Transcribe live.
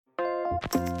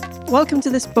Welcome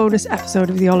to this bonus episode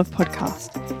of the Olive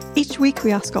Podcast. Each week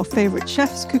we ask our favourite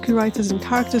chefs, cookie writers and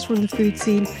characters from the food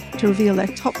scene to reveal their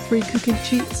top 3 cooking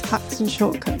cheats, hacks and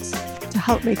shortcuts to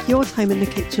help make your time in the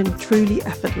kitchen truly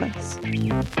effortless.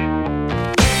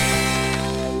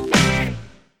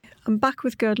 I'm back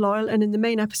with GURD Loyal, and in the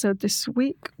main episode this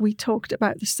week we talked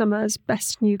about the summer's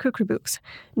best new cookery books.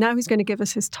 Now he's going to give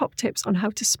us his top tips on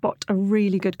how to spot a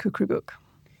really good cookery book.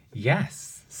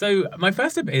 Yes. So my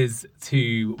first tip is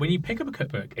when you pick up a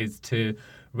cookbook, is to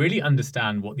really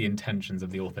understand what the intentions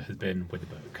of the author has been with the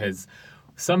book. Because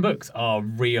some books are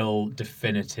real,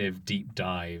 definitive deep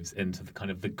dives into the kind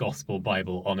of the gospel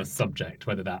Bible on a subject,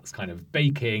 whether that's kind of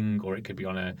baking, or it could be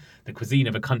on the cuisine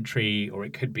of a country, or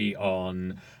it could be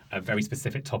on a very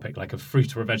specific topic like a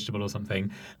fruit or a vegetable or something.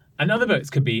 And other books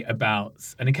could be about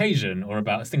an occasion or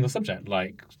about a single subject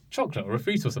like chocolate or a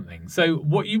fruit or something. So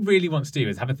what you really want to do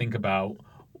is have a think about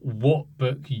what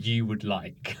book you would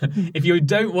like. If you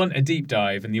don't want a deep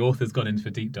dive and the author's gone into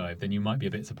a deep dive, then you might be a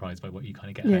bit surprised by what you kind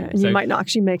of get home. And you might not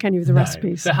actually make any of the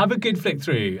recipes. So have a good flick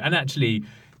through, and actually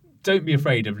don't be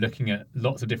afraid of looking at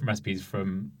lots of different recipes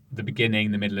from the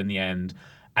beginning, the middle and the end,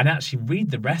 and actually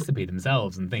read the recipe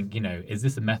themselves and think, is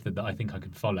this a method that I think I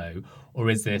could follow?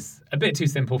 Or is this a bit too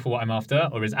simple for what I'm after?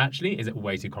 Or is it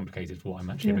way too complicated for what I'm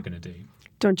actually ever going to do?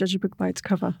 Don't judge a book by its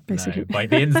cover, basically. No, by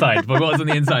the inside, by what's on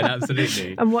the inside,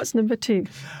 absolutely. And what's number 2?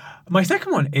 My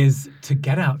second one is to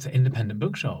get out to independent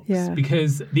bookshops. Yeah.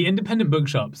 Because the independent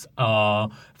bookshops are,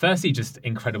 firstly, just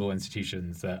incredible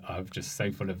institutions that are just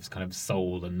so full of kind of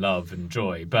soul and love and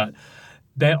joy. But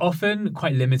they're often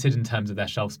quite limited in terms of their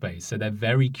shelf space. So they're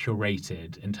very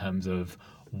curated in terms of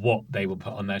what they will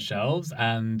put on their shelves.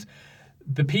 And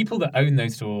the people that own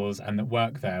those stores and that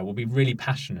work there will be really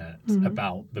passionate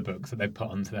about the books that they've put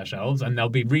onto their shelves. And there'll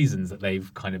be reasons that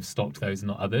they've kind of stocked those and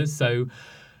not others. So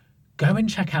go and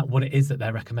check out what it is that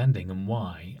they're recommending and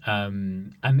why.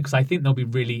 And because I think there'll be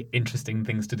really interesting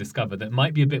things to discover that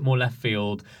might be a bit more left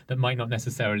field, that might not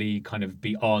necessarily kind of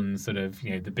be on sort of,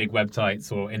 the big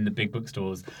websites or in the big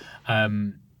bookstores.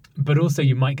 But also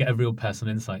you might get a real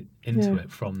personal insight into it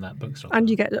from that bookstore. And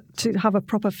you get to have a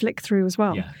proper flick through as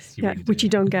well. Yes, you really do. Which you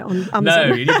don't get on Amazon.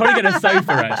 No, you probably get a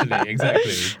sofa actually,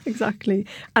 exactly. Exactly.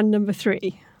 And number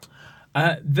 3?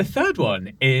 The third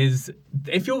one is,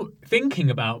 if you're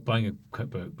thinking about buying a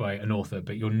cookbook by an author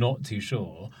but you're not too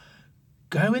sure,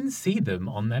 go and see them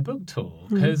on their book tour.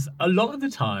 Because a lot of the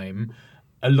time,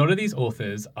 a lot of these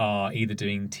authors are either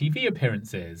doing TV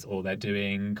appearances, or they're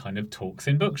doing kind of talks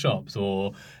in bookshops,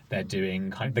 or they're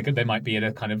doing they might be at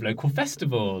a kind of local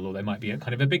festival, or they might be at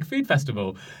kind of a big food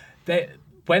festival.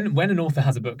 When an author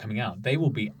has a book coming out, they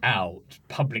will be out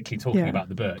publicly talking about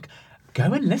the book.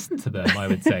 Go and listen to them, I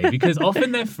would say, because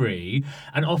often they're free,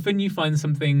 and often you find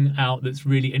something out that's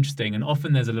really interesting, and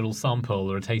often there's a little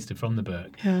sample or a taster from the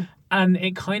book. Yeah. And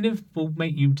it kind of will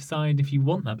make you decide if you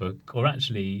want that book, or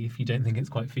actually if you don't think it's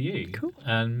quite for you. Cool.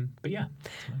 But yeah,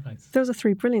 that's my advice. Those are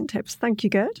 3 brilliant tips. Thank you,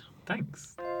 GURD.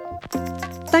 Thanks.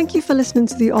 Thank you for listening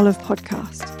to the Olive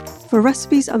Podcast. For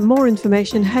recipes and more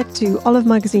information, head to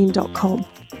olivemagazine.com.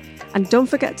 And don't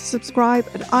forget to subscribe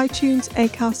at iTunes,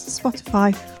 Acast,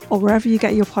 Spotify, or wherever you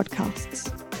get your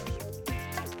podcasts.